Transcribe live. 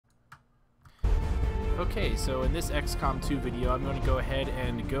Okay, so in this XCOM 2 video, I'm going to go ahead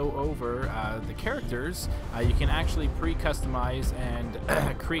and go over the characters. You can actually pre-customize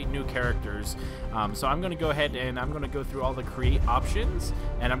and create new characters. So I'm going to go ahead and I'm going to go through all the create options,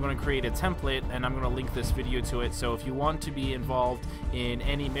 and I'm going to create a template, and I'm going to link this video to it. So if you want to be involved in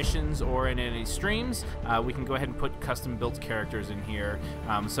any missions or in any streams, we can go ahead and put custom built characters in here.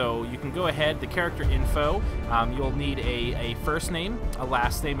 So you can go ahead, the character info, you'll need a first name, a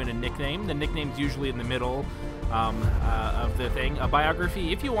last name, and a nickname. The nickname's usually in the middle of the thing. A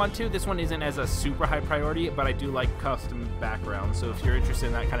biography, if you want to. This one isn't as a super high priority, but I do like custom background, so if you're interested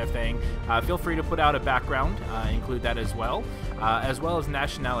in that kind of thing, feel free to put out a background, include that as well as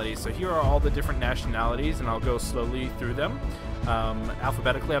nationality. So here are all the different nationalities, and I'll go slowly through them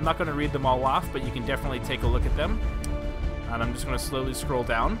alphabetically. I'm not going to read them all off, but you can definitely take a look at them, and I'm just going to slowly scroll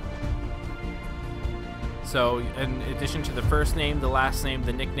down. So in addition to the first name, the last name,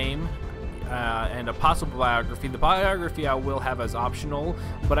 the nickname, and a possible biography. The biography I will have as optional,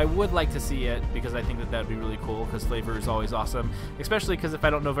 but I would like to see it because I think that would be really cool, because flavor is always awesome, especially because if I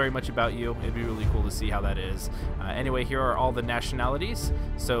don't know very much about you, it'd be really cool to see how that is. Anyway, here are all the nationalities.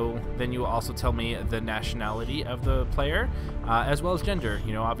 So then you will also tell me the nationality of the player, as well as gender,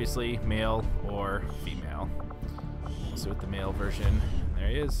 you know, obviously male or female. So with the male version, there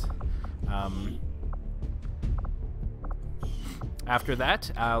he is. After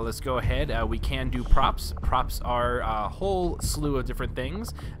that, let's go ahead. We can do props. Props are a whole slew of different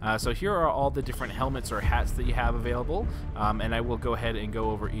things. So here are all the different helmets or hats that you have available, and I will go ahead and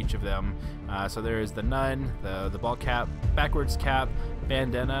go over each of them. So there is the nun, the ball cap, backwards cap,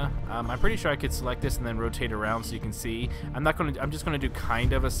 bandana. I'm pretty sure I could select this and then rotate around so you can see. I'm just gonna do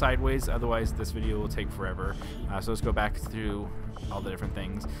kind of a sideways, otherwise this video will take forever. So let's go back through all the different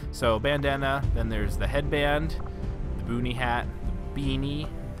things. So bandana, then there's the headband, the boonie hat, beanie,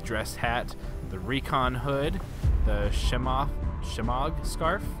 the dress hat, the recon hood, the shemagh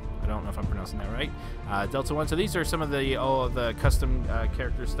scarf. I don't know if I'm pronouncing that right. Delta 1. So these are some of the custom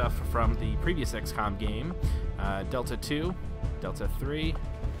character stuff from the previous XCOM game. Delta 2, Delta 3,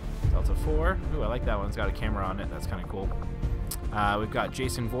 Delta 4. Ooh, I like that one. It's got a camera on it. That's kind of cool. We've got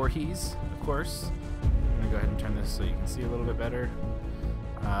Jason Voorhees, of course. I'm going to go ahead and turn this so you can see a little bit better.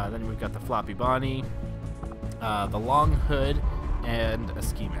 Then we've got the Floppy Bonnie, the long hood, and a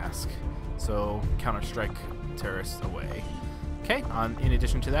ski mask. So Counter-Strike terrorists away. Okay, in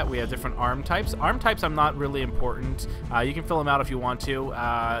addition to that, we have different arm types. Arm types I'm not really important. You can fill them out if you want to.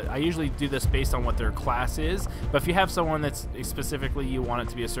 I usually do this based on what their class is, but if you have someone that's specifically you want it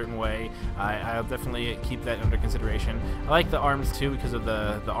to be a certain way, I'll definitely keep that under consideration. I like the arms too because of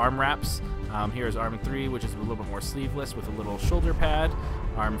the arm wraps. Here's arm 3, which is a little bit more sleeveless with a little shoulder pad.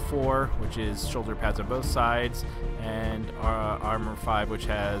 Arm 4, which is shoulder pads on both sides, and armor 5, which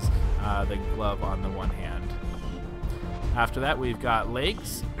has the glove on the one hand. After that, we've got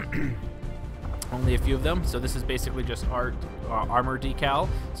legs. Only a few of them. So this is basically just armor decal.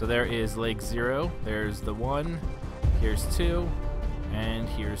 So there is leg 0. There's the 1. Here's 2. And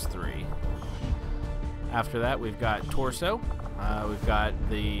here's 3. After that, we've got torso. We've got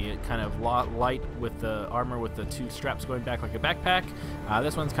the kind of light with the armor with the 2 straps going back like a backpack.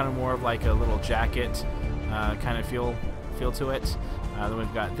 This one's kind of more of like a little jacket kind of feel to it. Then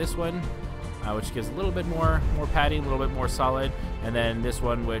we've got this one, which gives a little bit more padding, a little bit more solid, and then this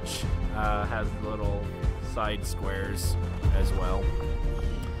one, which has little side squares as well.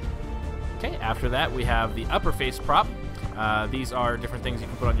 Okay, after that we have the upper face prop. These are different things you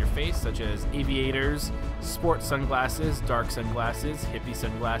can put on your face, such as aviators, sports sunglasses, dark sunglasses, hippie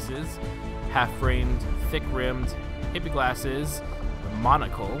sunglasses, half-framed, thick-rimmed hippie glasses,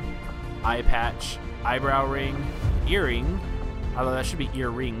 monocle, eye patch, eyebrow ring, earring, although that should be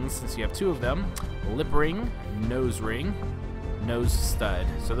earrings since you have 2 of them, lip ring, nose stud.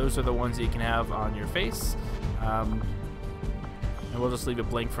 So those are the ones that you can have on your face. And we'll just leave it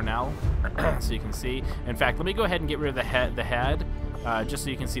blank for now so you can see. In fact, let me go ahead and get rid of the head just so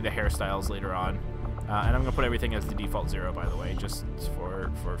you can see the hairstyles later on. And I'm going to put everything as the default 0, by the way, just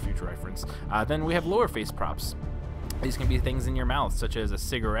for future reference. Then we have lower face props. These can be things in your mouth, such as a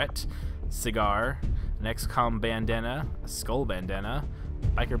cigarette, cigar, an XCOM bandana, a skull bandana,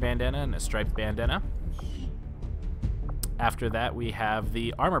 biker bandana, and a striped bandana. After that, we have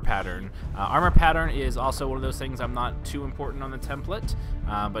the armor pattern. Armor pattern is also one of those things I'm not too important on the template,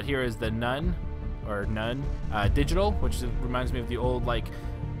 but here is the nun digital, which reminds me of the old like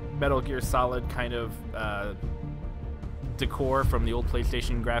Metal Gear Solid kind of decor from the old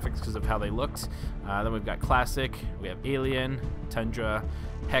PlayStation graphics because of how they looked. Then we've got classic, we have alien, tundra,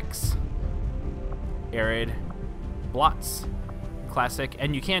 hex, arid, blots, classic,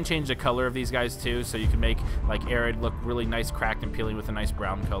 and you can change the color of these guys too, so you can make like arid look really nice, cracked and peeling with a nice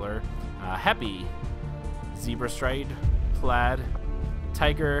brown color. Happy, zebra stripe, plaid,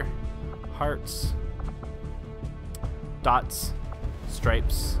 tiger, hearts, dots,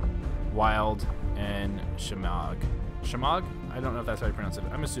 stripes, wild, and shamog. Shamog? I don't know if that's how you pronounce it.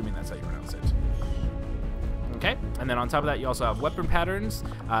 I'm assuming that's how you pronounce it. Okay, and then on top of that, you also have weapon patterns.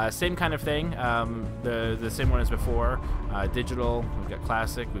 Same kind of thing. The same one as before. Digital. We've got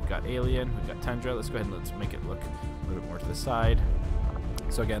classic. We've got alien. We've got tundra. Let's go ahead and let's make it look a little bit more to the side.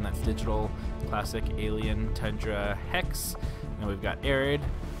 So again, that's digital, classic, alien, tundra, hex. And we've got arid.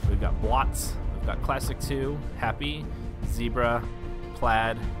 We've got blots. We've got classic 2, happy, zebra,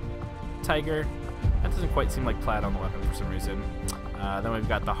 plaid, tiger. That doesn't quite seem like plaid on the weapon for some reason. Then we've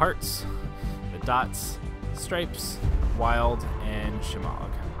got the hearts, the dots, stripes, wild, and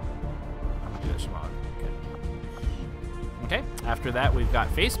shamog. Do that shamog. Okay. After that, we've got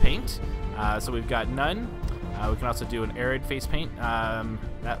face paint. So we've got none. We can also do an arid face paint.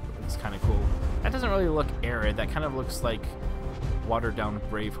 That looks kind of cool. That doesn't really look arid. That kind of looks like watered down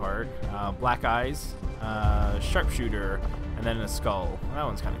Braveheart. Black eyes, sharpshooter, and then a skull. That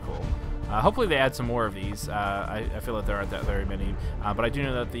one's kind of cool. Hopefully they add some more of these. I feel like there aren't that very many. But I do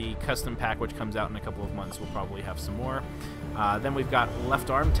know that the custom pack, which comes out in a couple of months, will probably have some more. Then we've got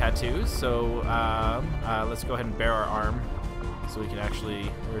left arm tattoos. So let's go ahead and bare our arm so we can actually...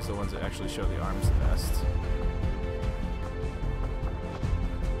 Where's the ones that actually show the arms the best?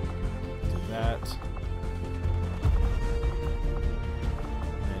 Do that.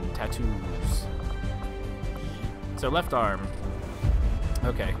 And tattoos. So left arm.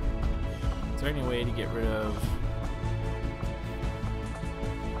 Okay. Is there any way to get rid of...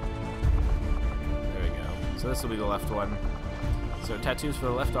 There we go. So this will be the left one. So tattoos for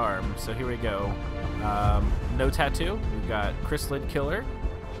the left arm. So here we go. No tattoo. We've got Chrysalid Killer.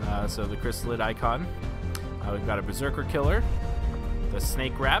 So the Chrysalid icon. We've got a Berserker Killer. The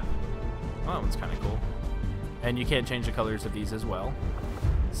Snake Wrap. Oh, that one's kind of cool. And you can change the colors of these as well.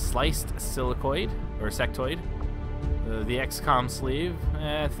 Sliced Silicoid, or Sectoid. The XCOM sleeve,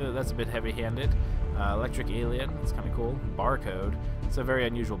 that's a bit heavy-handed. Electric Alien, that's kind of cool. Barcode, it's a very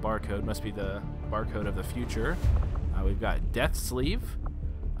unusual barcode. Must be the barcode of the future. We've got Death Sleeve,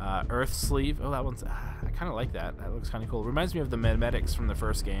 Earth Sleeve. Oh, that one's, I kind of like that. That looks kind of cool. Reminds me of the medics from the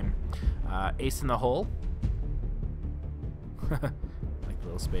first game. Ace in the Hole, like the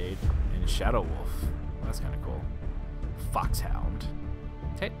little spade, and Shadow Wolf. That's kind of cool. Foxhound.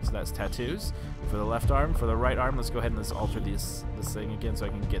 Okay, so that's tattoos for the left arm. For the right arm, let's go ahead and let's alter this thing again so I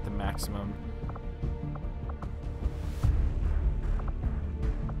can get the maximum.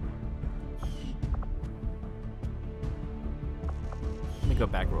 Let me go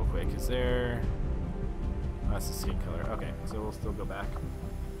back real quick. Is there... Oh, that's the skin color. Okay, so we'll still go back.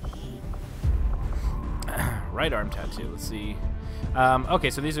 Right arm tattoo, let's see. Okay,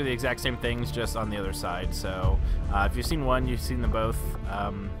 so these are the exact same things, just on the other side. So if you've seen one, you've seen them both.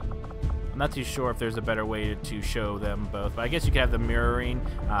 I'm not too sure if there's a better way to show them both, but I guess you could have them mirroring,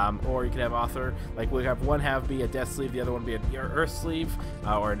 or you could have author. Like we have one be a death sleeve, the other one be an earth sleeve,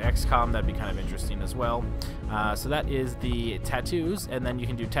 or an XCOM. That'd be kind of interesting as well. So that is the tattoos, and then you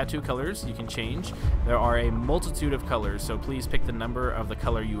can do tattoo colors. You can change. There are a multitude of colors, so please pick the number of the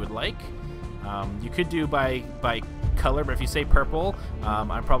color you would like. You could do by color, but if you say purple,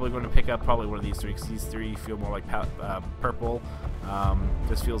 I'm probably going to pick up probably one of these three, because these three feel more like purple.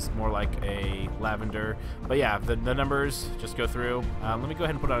 This feels more like a lavender. But yeah, the numbers, just go through. Let me go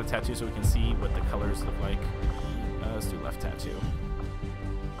ahead and put on a tattoo so we can see what the colors look like. Let's do left tattoo.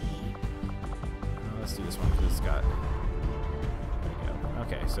 Let's do this one because it's got... There we go.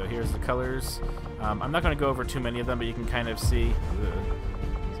 Okay, so here's the colors. I'm not going to go over too many of them, but you can kind of see...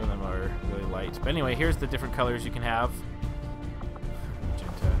 Some of them are really light. But anyway, here's the different colors you can have.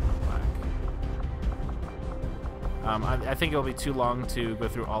 Magenta, black. I think it'll be too long to go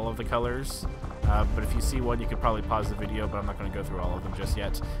through all of the colors. But if you see one, you could probably pause the video, but I'm not going to go through all of them just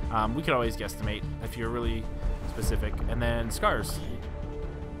yet. We can always guesstimate if you're really specific. And then scars.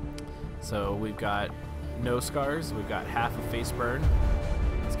 So we've got no scars. We've got half a face burn.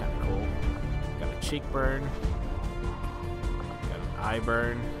 That's kind of cool. We've got a cheek burn. Eye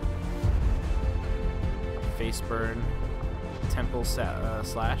burn, face burn, temple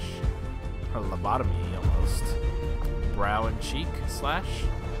slash, or lobotomy almost, brow and cheek slash,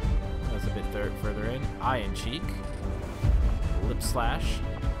 that's a bit further in, eye and cheek, lip slash,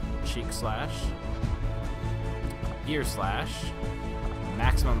 cheek slash, ear slash,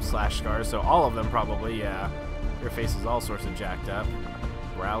 maximum slash scars, so all of them probably, yeah, your face is all sorts of jacked up,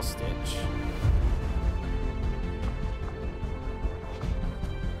 brow stitch,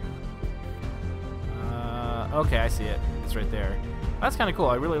 Okay, I see it. It's right there. That's kind of cool.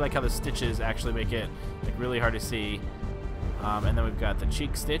 I really like how the stitches actually make it like really hard to see. And then we've got the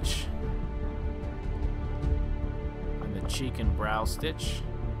cheek stitch. And the cheek and brow stitch.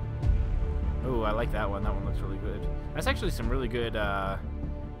 Oh, I like that one. That one looks really good. That's actually some really good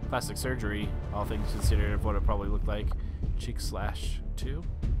plastic surgery, all things considered, of what it probably looked like. Cheek slash 2.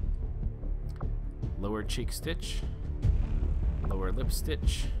 Lower cheek stitch. Lower lip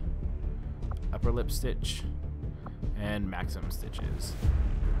stitch. Upper lip stitch. And maximum stitches.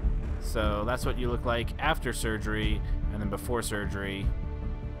 So that's what you look like after surgery, and then before surgery,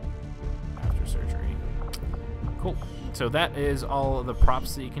 after surgery. Cool. So that is all of the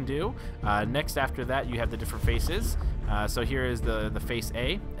props that you can do. Next after that, you have the different faces. So here is the face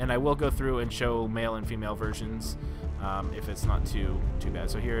A, and I will go through and show male and female versions if it's not too bad.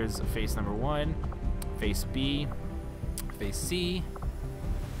 So here is face number 1, face B, face C,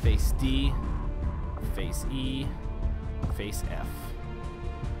 face D, face E, face F.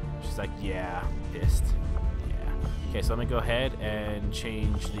 She's like, yeah, pissed. Yeah. Okay, so let me go ahead and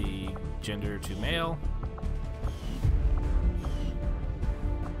change the gender to male.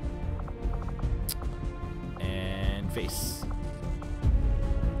 And face.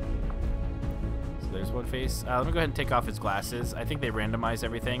 So there's one face. Let me go ahead and take off his glasses. I think they randomize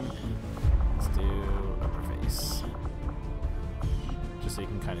everything. Let's do upper face. Just so you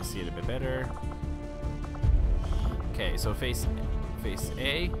can kind of see it a bit better. Okay, so face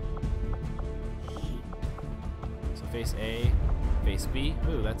A. So face A, face B.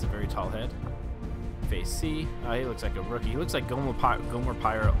 Ooh, that's a very tall head. Face C. He looks like a rookie. He looks like Gomer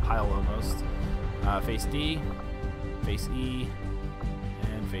Pyle almost. Face D, face E,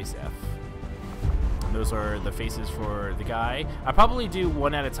 and face F. And those are the faces for the guy. I probably do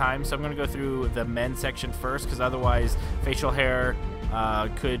one at a time, so I'm going to go through the men section first, because otherwise facial hair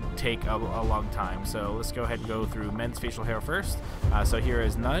could take a long time. So let's go ahead and go through men's facial hair first. So here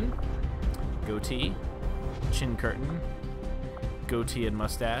is none, goatee, chin curtain, goatee and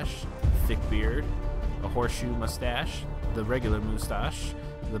mustache, thick beard, a horseshoe mustache, the regular mustache,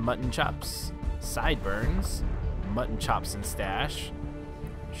 the mutton chops, sideburns, mutton chops and stash,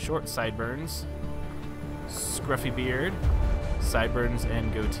 short sideburns, scruffy beard, sideburns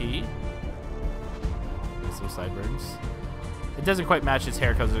and goatee. So sideburns. It doesn't quite match his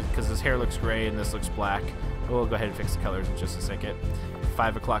hair because his hair looks gray and this looks black. We'll go ahead and fix the colors in just a second.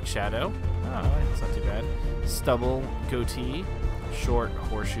 5 o'clock shadow. Oh, that's not too bad. Stubble, goatee, short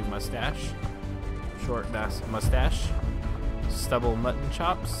horseshoe mustache, short mustache, stubble mutton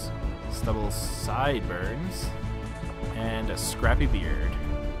chops, stubble sideburns, and a scrappy beard.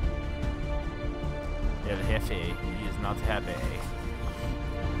 El Jefe, he is not happy.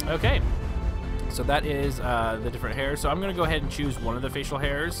 Okay. So that is the different hairs. So I'm going to go ahead and choose one of the facial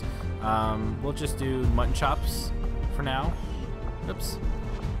hairs. We'll just do mutton chops for now. Oops.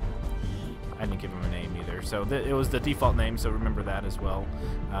 I didn't give him a name either. So it was the default name, so remember that as well.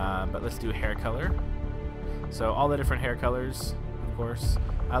 But let's do hair color. So all the different hair colors, of course.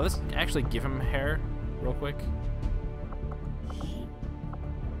 Let's actually give him hair real quick.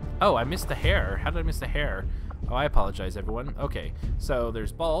 Oh, I missed the hair. How did I miss the hair? Oh, I apologize, everyone. Okay, so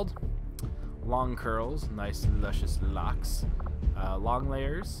there's bald. Long curls, nice luscious locks, long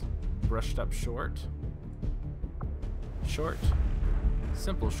layers, brushed up short, short,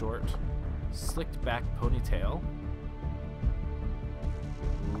 simple short, slicked back ponytail,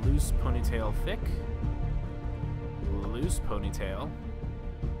 loose ponytail thick, loose ponytail,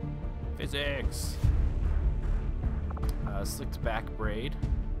 physics, slicked back braid,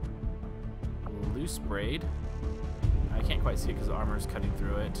 loose braid. I can't quite see it because the armor is cutting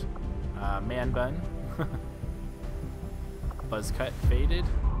through it. Man bun, buzz cut faded,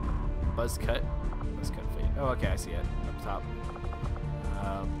 buzz cut faded. Oh, okay, I see it up top.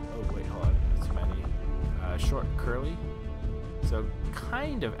 Oh wait, hold on, that's too many. Short curly, so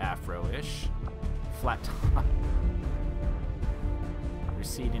kind of afro-ish, flat top,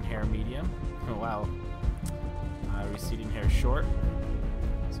 receding hair medium. Oh wow, receding hair short,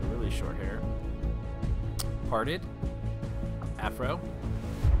 so really short hair, parted, afro.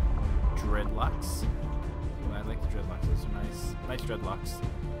 Dreadlocks. Ooh, I like the dreadlocks. Those are nice. Nice dreadlocks.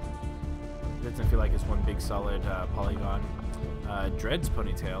 It doesn't feel like it's one big solid polygon. Dreads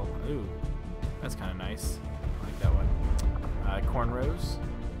ponytail. Ooh, that's kind of nice. I like that one. Cornrows.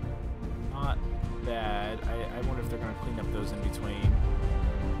 Not bad. I wonder if they're going to clean up those in between.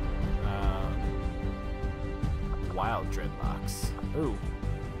 Wild dreadlocks. Ooh,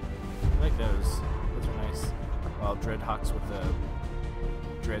 I like those. Those are nice. Wild dreadhawks with the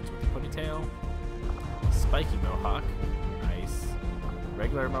dreads with the ponytail, spiky mohawk, nice,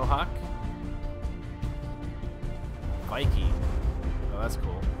 regular mohawk, Viking. Oh, that's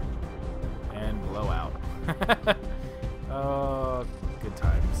cool. And blowout. Oh, good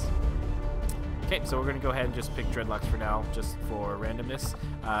times. Okay, so we're going to go ahead and just pick dreadlocks for now, just for randomness.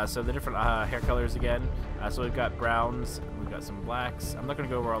 So the different hair colors again. So we've got browns, we've got some blacks. I'm not going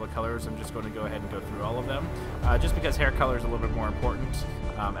to go over all the colors, I'm just going to go ahead and go through all of them. Just because hair color is a little bit more important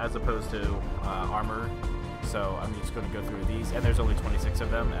as opposed to armor. So I'm just going to go through these, and there's only 26 of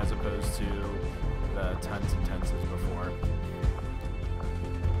them as opposed to the tons and tons as before.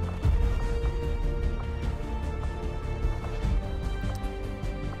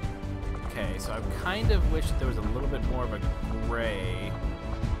 Okay, so I kind of wish that there was a little bit more of a gray,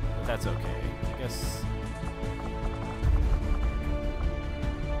 but that's okay. I guess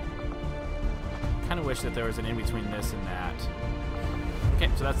kind of wish that there was an in-between this and that.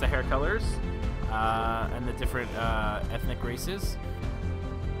 Okay, so that's the hair colors and the different ethnic races.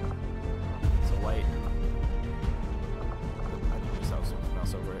 So white. I need to just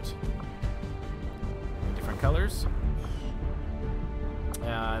mouse over it. And different colors.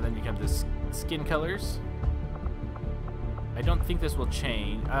 And then you have the skin colors. I don't think this will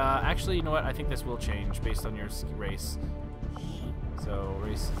change. Actually, you know what? I think this will change based on your race. So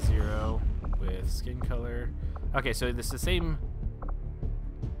race 0 with skin color. Okay, so this is the same.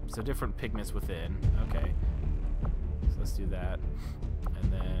 So different pigments within. Okay. So let's do that.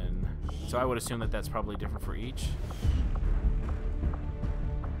 And then, so I would assume that that's probably different for each.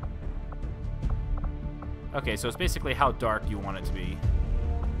 Okay, so it's basically how dark you want it to be.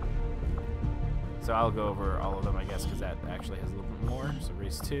 So I'll go over all of them, I guess, because that actually has a little bit more. So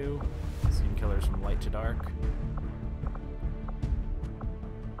race 2, skin colors from light to dark.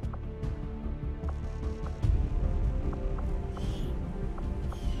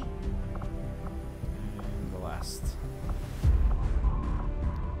 And the last.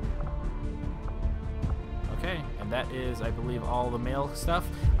 Okay, and that is, I believe, all the male stuff.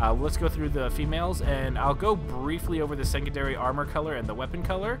 Let's go through the females, and I'll go briefly over the secondary armor color and the weapon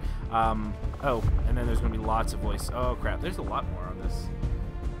color. Oh, and then there's going to be lots of voice. Oh, crap. There's a lot more on this.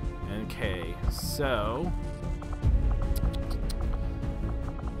 Okay, so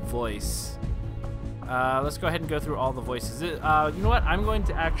voice. Let's go ahead and go through all the voices. You know what? I'm going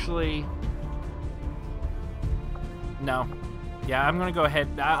to actually... No. Yeah, I'm going to go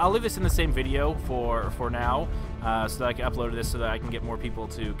ahead. I'll leave this in the same video for now, so that I can upload this so that I can get more people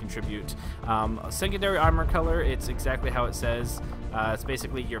to contribute. Secondary armor color, it's exactly how it says. It's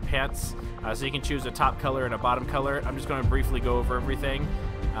basically your pants. So you can choose a top color and a bottom color. I'm just going to briefly go over everything.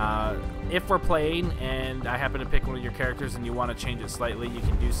 If we're playing and I happen to pick one of your characters and you want to change it slightly, you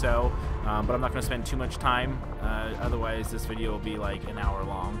can do so. But I'm not going to spend too much time. Otherwise, this video will be like an hour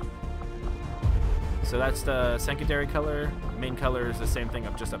long. So that's the secondary color. Main color is the same thing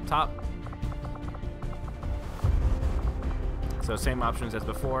up just up top. So same options as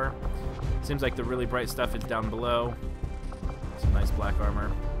before. Seems like the really bright stuff is down below. Some nice black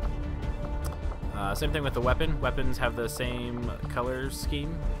armor. Same thing with the weapon. Weapons have the same color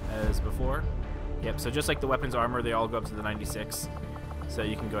scheme as before. Yep, so just like the weapons armor, they all go up to the 96. So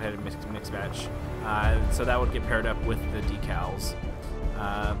you can go ahead and mix match. So that would get paired up with the decals.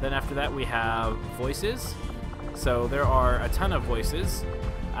 Then after that we have voices. So there are a ton of voices.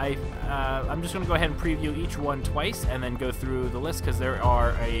 I'm just going to go ahead and preview each one twice and then go through the list because there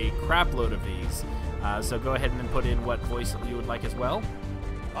are a crap load of these. So go ahead and then put in what voice you would like as well.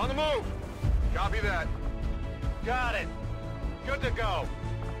 On the move! Copy that. Got it. Good to go.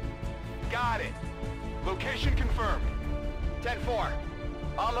 Got it. Location confirmed. 10-4.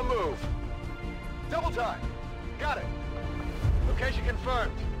 On the move. Double time. Got it. Location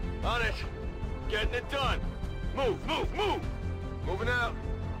confirmed. On it. Getting it done. Move, move, move! Moving out.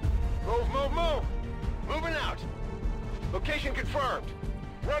 Move, move, move! Moving out. Location confirmed.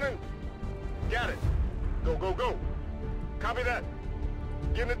 Running. Got it. Go, go, go. Copy that.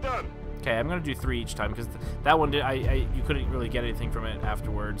 Getting it done. Okay, I'm gonna do 3 each time because that one did. You couldn't really get anything from it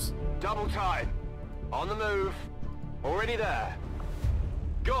afterwards. Double time. On the move. Already there.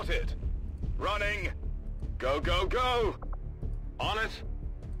 Got it. Running. Go, go, go. On it.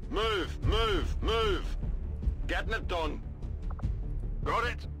 Move, move, move. Getting it done. Got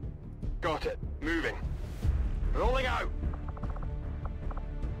it. Got it. Moving. Rolling out.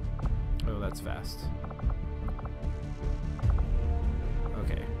 Oh, that's fast.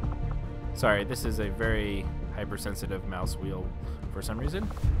 Okay. Sorry, this is a very hypersensitive mouse wheel for some reason.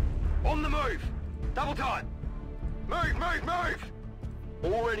 On the move. Double time. Move, move, move.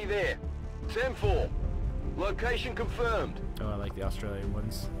 Already there. 10-4. Location confirmed. Oh, I like the Australian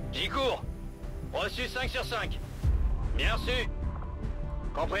ones. Gicourt. Reçu 5 sur 5. Bien reçu.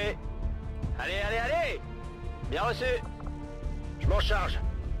 Compris. Allez, allez, allez. Bien reçu. Je m'en charge.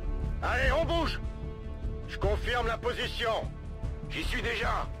 Allez, on bouge. Je confirme la position. J'y suis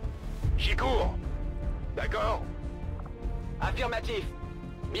déjà. J'y cours. D'accord? Affirmatif.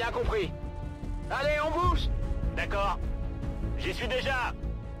 Bien compris. Allez, on bouge. D'accord. J'y suis déjà.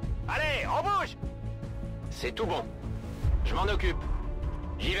 Allez, on bouge. C'est tout bon. Je m'en occupe.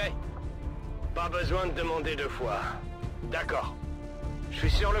 J'y vais. Pas besoin de demander deux fois. D'accord. Je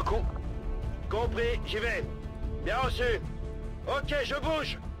suis sur le coup. Compris, j'y vais. Bien reçu. Ok, je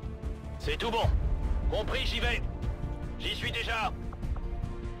bouge. C'est tout bon. Compris, j'y vais. J'y suis déjà.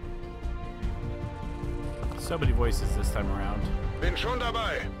 So many voices this time around. Bin schon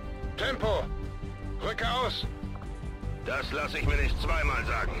dabei. Tempo. Rücke aus. Das lasse ich mir nicht zweimal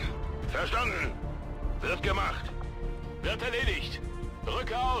sagen. Verstanden. Wird gemacht. Wird erledigt.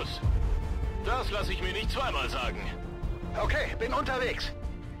 Rücke aus. Das lasse ich mir nicht zweimal sagen. Okay, bin unterwegs.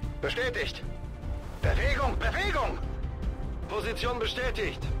 Bestätigt. Bewegung, Bewegung! Position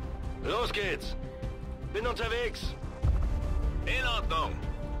bestätigt. Los geht's. Bin unterwegs. In Ordnung.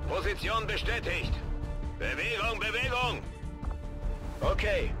 Position bestätigt. Bewegung, Bewegung!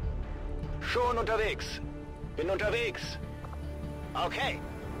 Okay. Schon unterwegs. Bin unterwegs. Okay.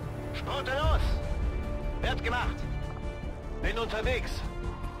 Sporte los! Wird gemacht. Bin unterwegs.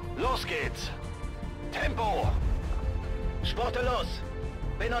 Los geht's. Tempo! Sporte los!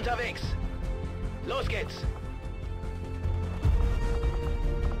 Bin unterwegs. Los geht's.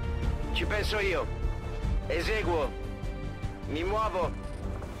 Ci penso io. Eseguo. Mi muovo.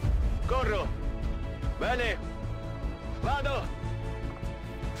 Corro. Bene. Vado.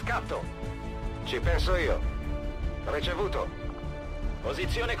 Scatto. Ci penso io. Ricevuto.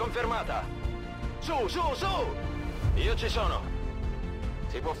 Posizione confermata. Su, su, su! Io ci sono.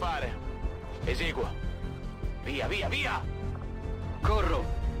 Si può fare. Eseguo. Via, via, via! Corro.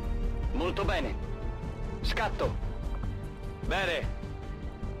 Molto bene. Scatto. Bene.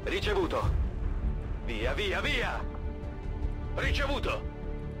 Ricevuto. Via, via, via! Ricevuto.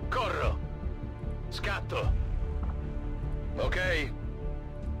 Corro. Scatto. Ok.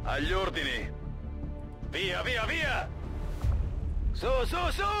 Agli ordini. Via, via, via! Su,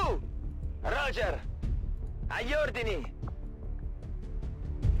 su, su! Roger! Agli ordini!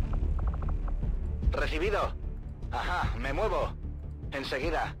 Recibido. Ajá, me muevo.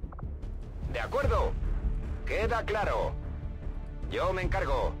 Enseguida. De acuerdo. Queda claro. Yo me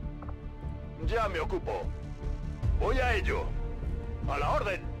encargo. Ya me ocupo. Voy a ello. A la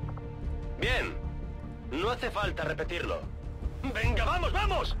orden. Bien. No hace falta repetirlo. Venga, vamos,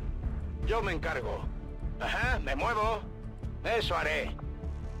 vamos. Yo me encargo. Ajá, me muevo. Eso haré.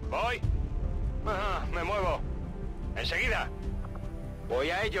 Voy. Ajá, me muevo. Enseguida. Voy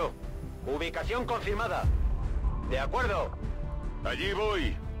a ello. Ubicación confirmada. De acuerdo. Allí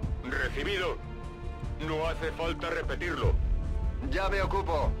voy. Recibido. No hace falta repetirlo. Ya me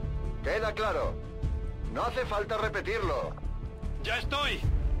ocupo. Queda claro. No hace falta repetirlo. Ya estoy.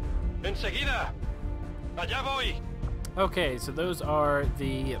 Enseguida. Allá voy. Okay, so those are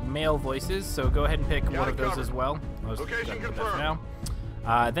the male voices, so go ahead and pick one of those as well. Location confirmed.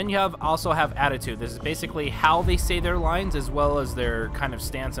 Then you also have attitude. This is basically how they say their lines as well as their kind of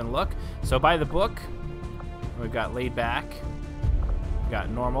stance and look. So by the book, we've got laid back, we've got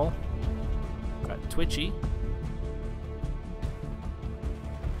normal, we've got twitchy,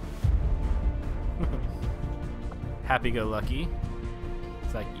 happy-go-lucky.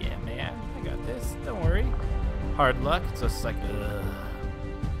 It's like, yeah, man, I got this. Don't worry. Hard luck. So it's like, ugh.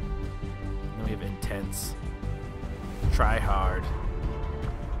 Then we have intense. Try hard.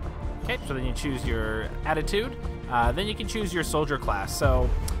 Okay, so then you choose your attitude. Then you can choose your soldier class. So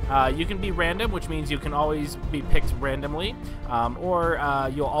you can be random, which means you can always be picked randomly, or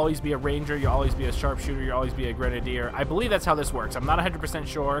you'll always be a ranger, you'll always be a sharpshooter, you'll always be a grenadier. I believe that's how this works. I'm not 100%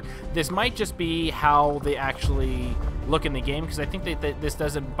 sure. This might just be how they actually look in the game, because I think that this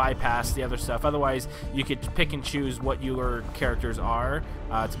doesn't bypass the other stuff. Otherwise, you could pick and choose what your characters are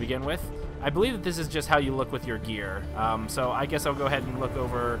to begin with. I believe that this is just how you look with your gear. So I guess I'll go ahead and look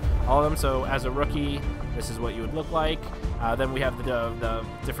over all of them. So as a rookie, this is what you would look like. Then we have the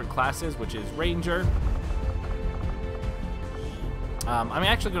different classes, which is Ranger. I'm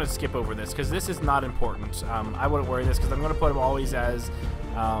actually going to skip over this because this is not important. I wouldn't worry this because I'm going to put them always as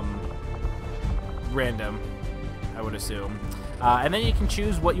random, I would assume. And then you can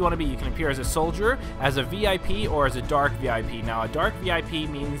choose what you want to be. You can appear as a soldier, as a VIP, or as a dark VIP. Now, a dark VIP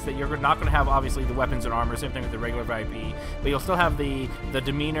means that you're not going to have, obviously, the weapons and armor, same thing with the regular VIP, but you'll still have the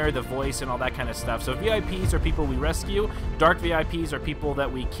demeanor, the voice, and all that kind of stuff. So VIPs are people we rescue. Dark VIPs are people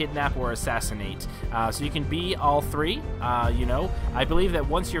that we kidnap or assassinate. So you can be all three. You know, I believe that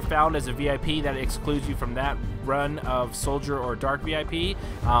once you're found as a VIP, that excludes you from that run of soldier or dark VIP.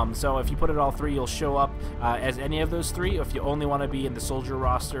 So if you put it all three, you'll show up as any of those three. If you only want to be in the soldier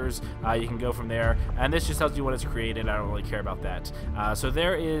rosters, you can go from there. And this just tells you when it's created. I don't really care about that. So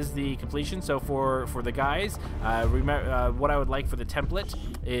there is the completion. So for the guys, remember what I would like for the template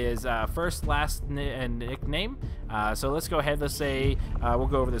is first, last, and nickname. So let's go ahead. Let's say we'll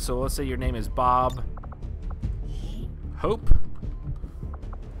go over this. So let's say your name is Bob Hope,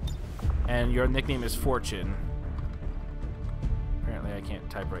 and your nickname is Fortune. Apparently I can't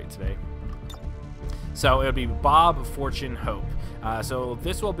type right today. So it'll be Bob, Fortune, Hope. So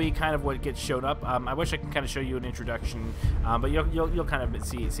this will be kind of what gets showed up. I wish I could kind of show you an introduction, but you'll kind of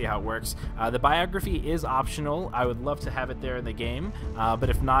see how it works. The biography is optional. I would love to have it there in the game, but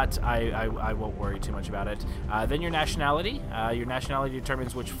if not, I won't worry too much about it. Then your nationality. Your nationality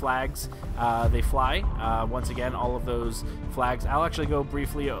determines which flags they fly. Once again, all of those flags. I'll actually go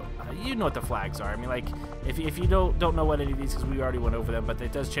briefly. You know what the flags are. I mean, like, if you don't know what any of these, because we already went over them, but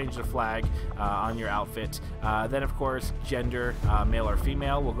it does change the flag on your outfit. Then, of course, gender, male or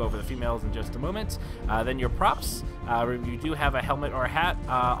female. We'll go over the females in just a moment. Then your props. You do have a helmet or a hat.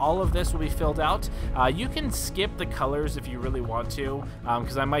 All of this will be filled out. You can skip the colors if you really want to,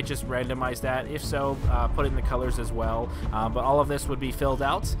 because I might just randomize that. If so, put in the colors as well. But all of this would be filled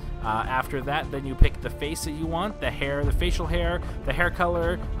out. After that, then you pick the face that you want, the hair, the facial hair, the hair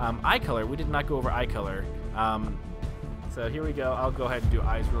color, eye color. We did not go over eye color. So here we go. I'll go ahead and do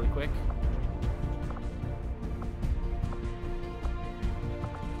eyes really quick.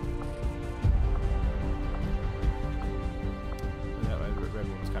 That red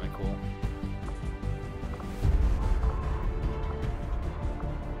one was kind of cool.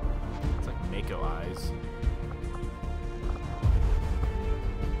 It's like Mako eyes.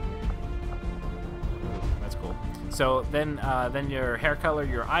 That's cool. So then your hair color,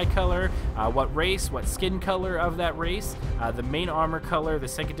 your eye color, what race, what skin color of that race, the main armor color, the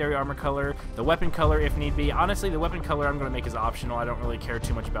secondary armor color, the weapon color if need be. Honestly, the weapon color I'm going to make is optional. I don't really care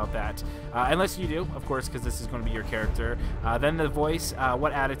too much about that, unless you do, of course, because this is going to be your character. Then the voice,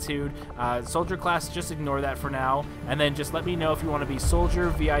 what attitude, soldier class, just ignore that for now, and then just let me know if you want to be soldier,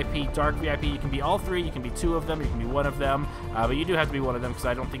 VIP, dark VIP. You can be all three, you can be two of them, you can be one of them, but you do have to be one of them because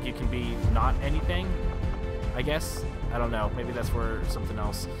I don't think you can be not anything. I guess. I don't know. Maybe that's for something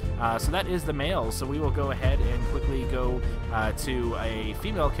else. So that is the males. So we will go ahead and quickly go to a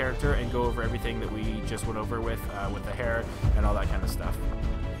female character and go over everything that we just went over with the hair and all that kind of stuff.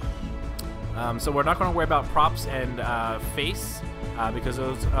 So we're not going to worry about props and face because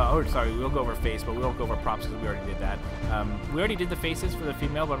those... oh, sorry. We'll go over face, but we won't go over props because we already did that. We already did the faces for the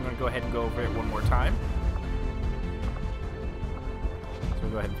female, but I'm going to go ahead and go over it one more time. So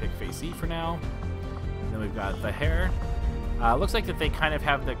we'll go ahead and pick face E for now. And then we've got the hair. Looks like that they kind of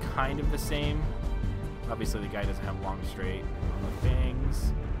have the same. Obviously, the guy doesn't have long, straight, long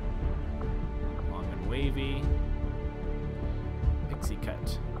bangs, long and wavy. Pixie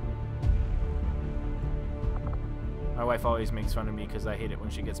cut. My wife always makes fun of me because I hate it when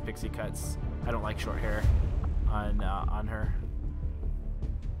she gets pixie cuts. I don't like short hair on her.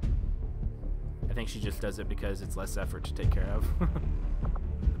 I think she just does it because it's less effort to take care of. The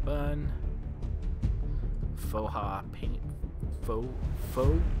bun. Faux hawk ponytail.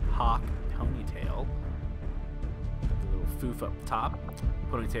 Got the little foof up top.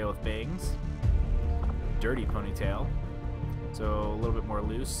 Ponytail with bangs. Dirty ponytail. So a little bit more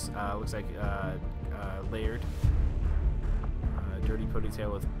loose. Looks like layered. Dirty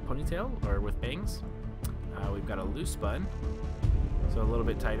ponytail with bangs. We've got a loose bun. So a little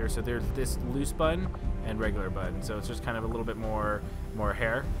bit tighter. So there's this loose bun and regular bun. So it's just kind of a little bit more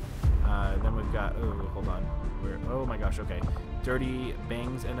hair. Then we've got, oh, hold on. Oh my gosh, okay. Dirty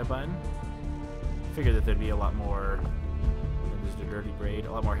bangs and a bun. Figured that there'd be a lot more than just a dirty braid.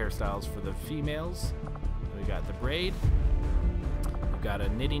 A lot more hairstyles for the females. Then we got the braid. We've got a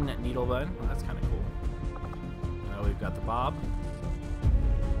knitting needle bun. Well, that's kind of cool. We've got the bob.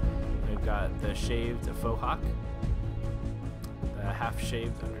 We've got the shaved faux hawk. The half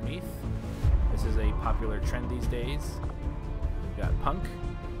shaved underneath. This is a popular trend these days. We've got punk.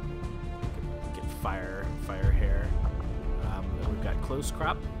 Get fire hair. Then we've got close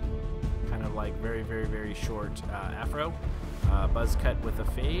crop, kind of like very, very, very short afro. Buzz cut with a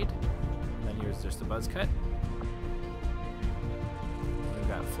fade. And then here's just a buzz cut.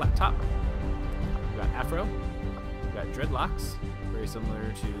 flat top. We've got afro. We've got dreadlocks, very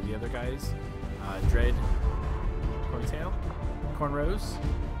similar to the other guys. Dread ponytail, cornrows.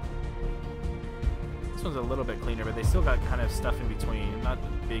 This one's a little bit cleaner, but they still got kind of stuff in between. Not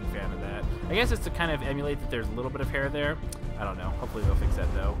a big fan of that. I guess it's to kind of emulate that there's a little bit of hair there. I don't know. Hopefully they'll fix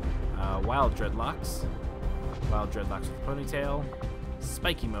that though. Wild dreadlocks. Wild dreadlocks with ponytail.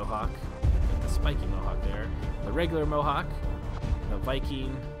 Spiky mohawk. Got the spiky mohawk there. The regular mohawk. The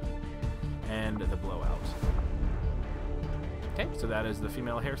Viking. And the blowout. Okay, so that is the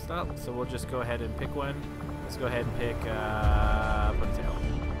female hairstyle. So we'll just go ahead and pick one. Let's go ahead and pick ponytail.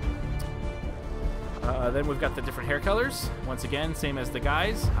 Then we've got the different hair colors. Once again, same as the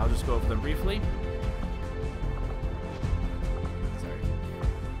guys. I'll just go over them briefly. Sorry.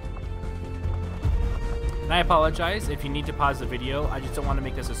 And I apologize if you need to pause the video. I just don't want to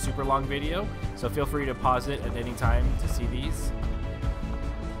make this a super long video. So feel free to pause it at any time to see these.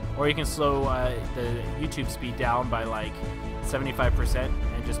 Or you can slow the YouTube speed down by like 75%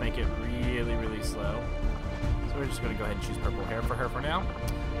 and just make it really, really slow. So we're just going to go ahead and choose purple hair for her for now.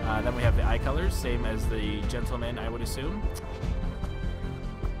 Then we have the eye colors, same as the gentleman, I would assume.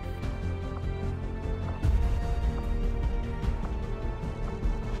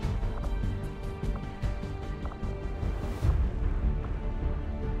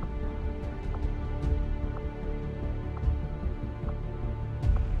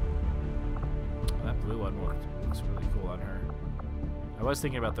 That blue one looks really cool on her. I was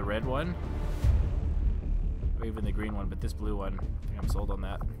thinking about the red one, or even the green one, but this blue one, I think I'm sold on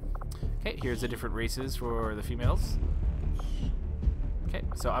that. Okay, here's the different races for the females. Okay,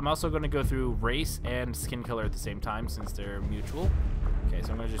 so I'm also going to go through race and skin color at the same time since they're mutual. Okay,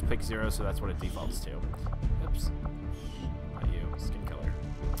 so I'm going to just pick 0, so that's what it defaults to. Oops. Not you, skin color.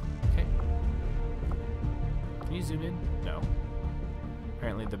 Okay. Can you zoom in? No.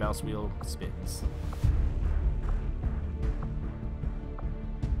 Apparently the mouse wheel spins.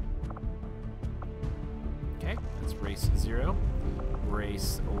 Okay, that's race 0.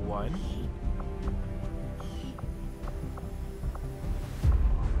 Race 1.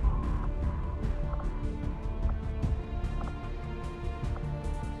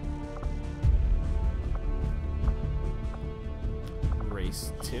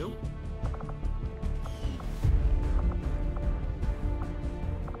 Race 2.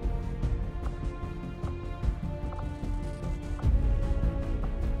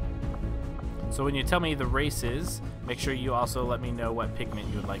 So when you tell me the races, make sure you also let me know what pigment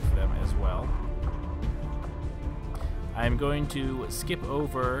you would like for them as well. I'm going to skip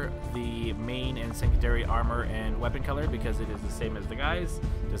over the main and secondary armor and weapon color because it is the same as the guys.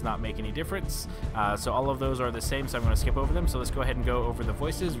 Does not make any difference. So all of those are the same, so I'm going to skip over them. So let's go ahead and go over the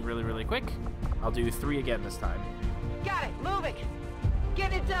voices really, really quick. I'll do 3 again this time. Got it. Moving.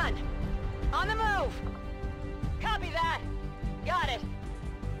 Get it done. On the move. Copy that. Got it.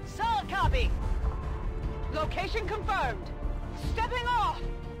 Solid copy. Location confirmed. Stepping off.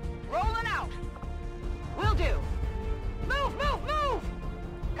 Rolling out. Will do. Move, move, move!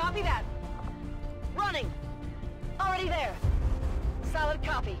 Copy that. Running. Already there. Solid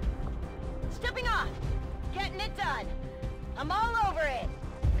copy. Stepping off. Getting it done. I'm all over it.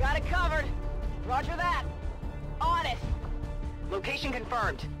 Got it covered. Roger that. On it. Location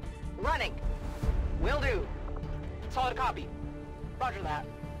confirmed. Running. Will do. Solid copy. Roger that.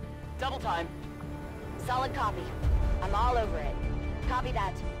 Double time. Solid copy. I'm all over it. Copy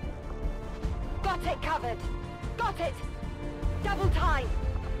that. Got it covered. Got it. Double time.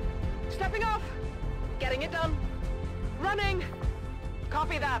 Stepping off. Getting it done. Running.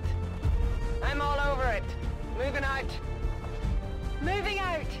 Copy that. I'm all over it. Moving out. Moving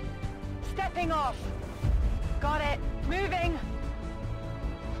out. Stepping off. Got it. Moving.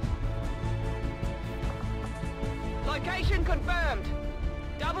 Location confirmed.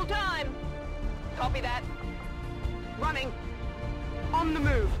 Double time. Copy that. Running. On the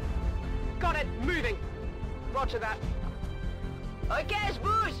move. Got it. Moving. Roger that. Ok, je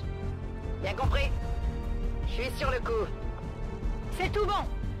bouge. Bien compris. Je suis sur le coup. C'est tout bon.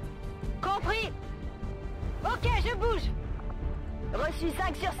 Compris. Ok, je bouge. Reçu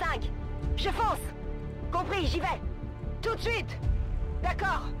 5 sur 5. Je fonce. Compris, j'y vais. Tout de suite.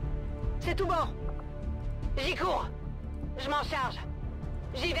 D'accord. C'est tout bon. J'y cours. Je m'en charge.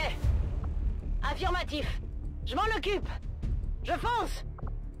 J'y vais. Affirmatif. Je m'en occupe. Je fonce.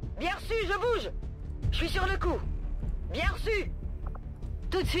 Bien reçu, je bouge. Je suis sur le coup. Bien reçu.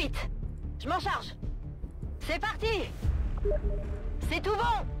 Tout de suite. Je m'en charge. C'est parti. C'est tout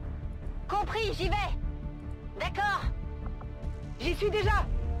bon. Compris, j'y vais. D'accord. J'y suis déjà.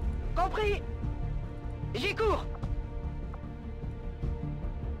 Compris. J'y cours.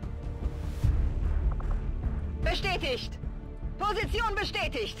 Bestätigt. Position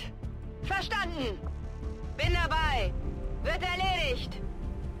bestätigt. Verstanden. Bin dabei. Wird erledigt.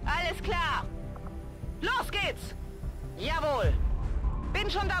 Alles klar. Los geht's. Jawohl. Bin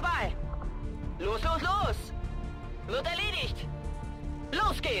schon dabei. Los, los, los. Wird erledigt.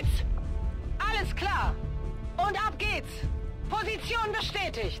 Los geht's. Alles klar. Und ab geht's. Position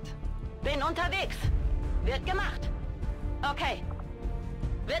bestätigt. Bin unterwegs. Wird gemacht. Okay.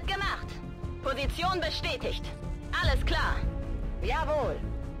 Wird gemacht. Position bestätigt. Alles klar. Jawohl.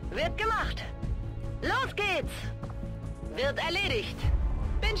 Wird gemacht. Los geht's. Wird erledigt.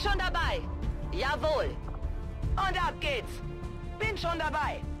 Bin schon dabei. Jawohl. Und ab geht's. Bin schon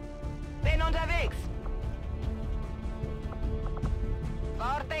dabei. Bin unterwegs.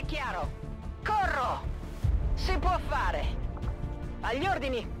 Forte e chiaro. Corro. Si può fare. Agli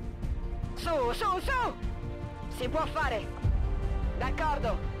ordini. Su, su, su. Si può fare.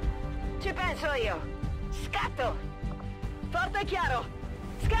 D'accordo. Ci penso io. Scatto. Forte e chiaro.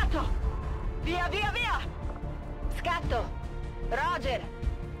 Scatto. Via, via, via. Scatto. Roger.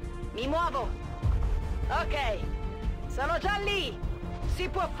 Mi muovo. Ok. Sono già lì. Si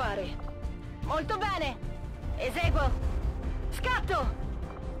può fare. Molto bene. Eseguo. Scatto.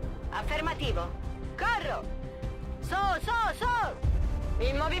 Affermativo. Corro. Su, su, su.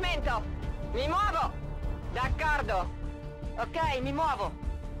 In movimento. Mi muovo. D'accordo. Ok, mi muovo.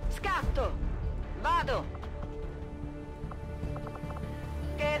 Scatto. Vado.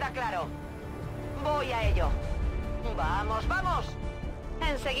 Queda claro. Voy a ello. Vamos, vamos.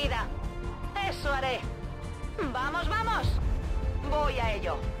 Enseguida. Eso haré. Vamos, vamos. Voy a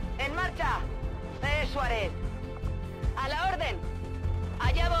ello. En marcha. Eso haré. A la orden.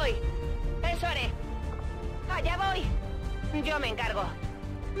 Allá voy. Eso haré. Allá voy. Yo me encargo.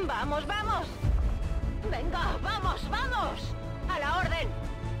 Vamos, vamos. Venga, vamos, vamos. A la orden.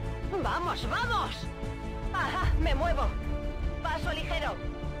 Vamos, vamos. Ajá, me muevo. Paso ligero.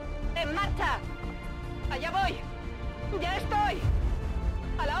 En marcha. Allá voy. Ya estoy.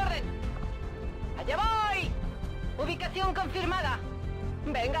 A la orden. Allá voy. Ubicación confirmada.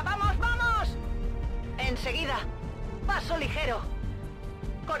 Venga, vamos, vamos. Enseguida. Paso ligero.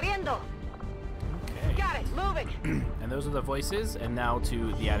 Corriendo. Okay. Got it. Moving. And those are the voices, and now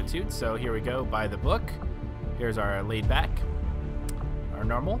to the attitude. So here we go, by the book. Here's our laid back, our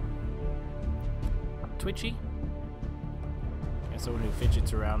normal, twitchy, and someone who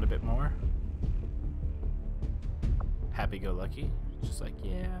fidgets around a bit more, happy-go-lucky, just like,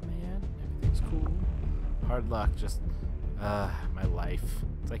 yeah, man, everything's cool, hard luck, just, my life.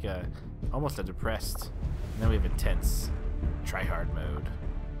 It's like almost a depressed, and then we have intense, try-hard mode,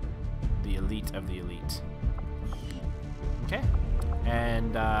 the elite of the elite. Okay.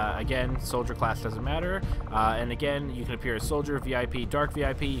 And again, soldier class doesn't matter. And again, you can appear as soldier, VIP, dark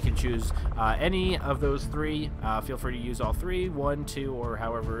VIP. You can choose any of those three. Feel free to use all three, 1, 2, or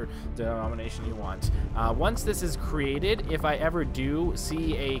however denomination you want. Once this is created, if I ever do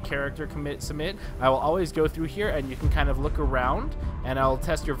see a character submit, I will always go through here, and you can kind of look around, and I'll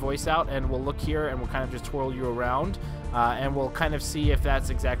test your voice out, and we'll look here, and we'll kind of just twirl you around. And we'll kind of see if that's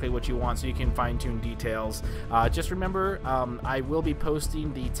exactly what you want, so you can fine-tune details. Just remember, I will be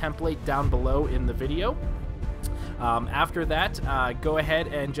posting the template down below in the video. After that, go ahead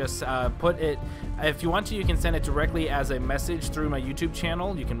and just put it, if you want to, you can send it directly as a message through my YouTube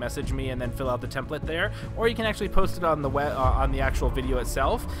channel. You can message me and then fill out the template there, or you can actually post it on the web, on the actual video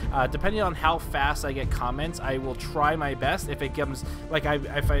itself. Depending on how fast I get comments, I will try my best. If it comes, like,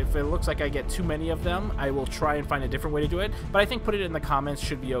 if it looks like I get too many of them, I will try and find a different way to do it, but I think put it in the comments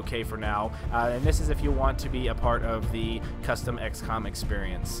should be okay for now. And this is if you want to be a part of the custom XCOM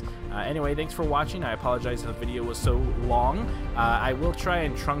experience. Anyway, thanks for watching. I apologize if the video was so long. I will try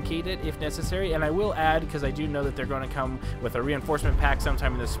and truncate it if necessary, and I will add, because I do know that they're going to come with a reinforcement pack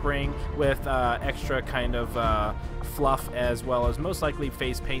sometime in the spring with extra kind of fluff, as well as most likely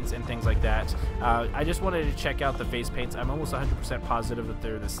face paints and things like that. I just wanted to check out the face paints. I'm almost 100% positive that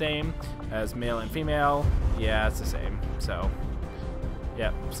they're the same as male and female. Yeah, it's the same. So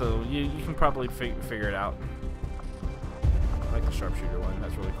yeah, so you can probably figure it out. I like the sharpshooter one.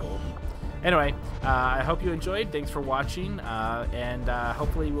 That's really cool. Anyway, I hope you enjoyed. Thanks for watching, and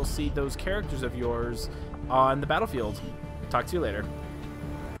hopefully we'll see those characters of yours on the battlefield. Talk to you later.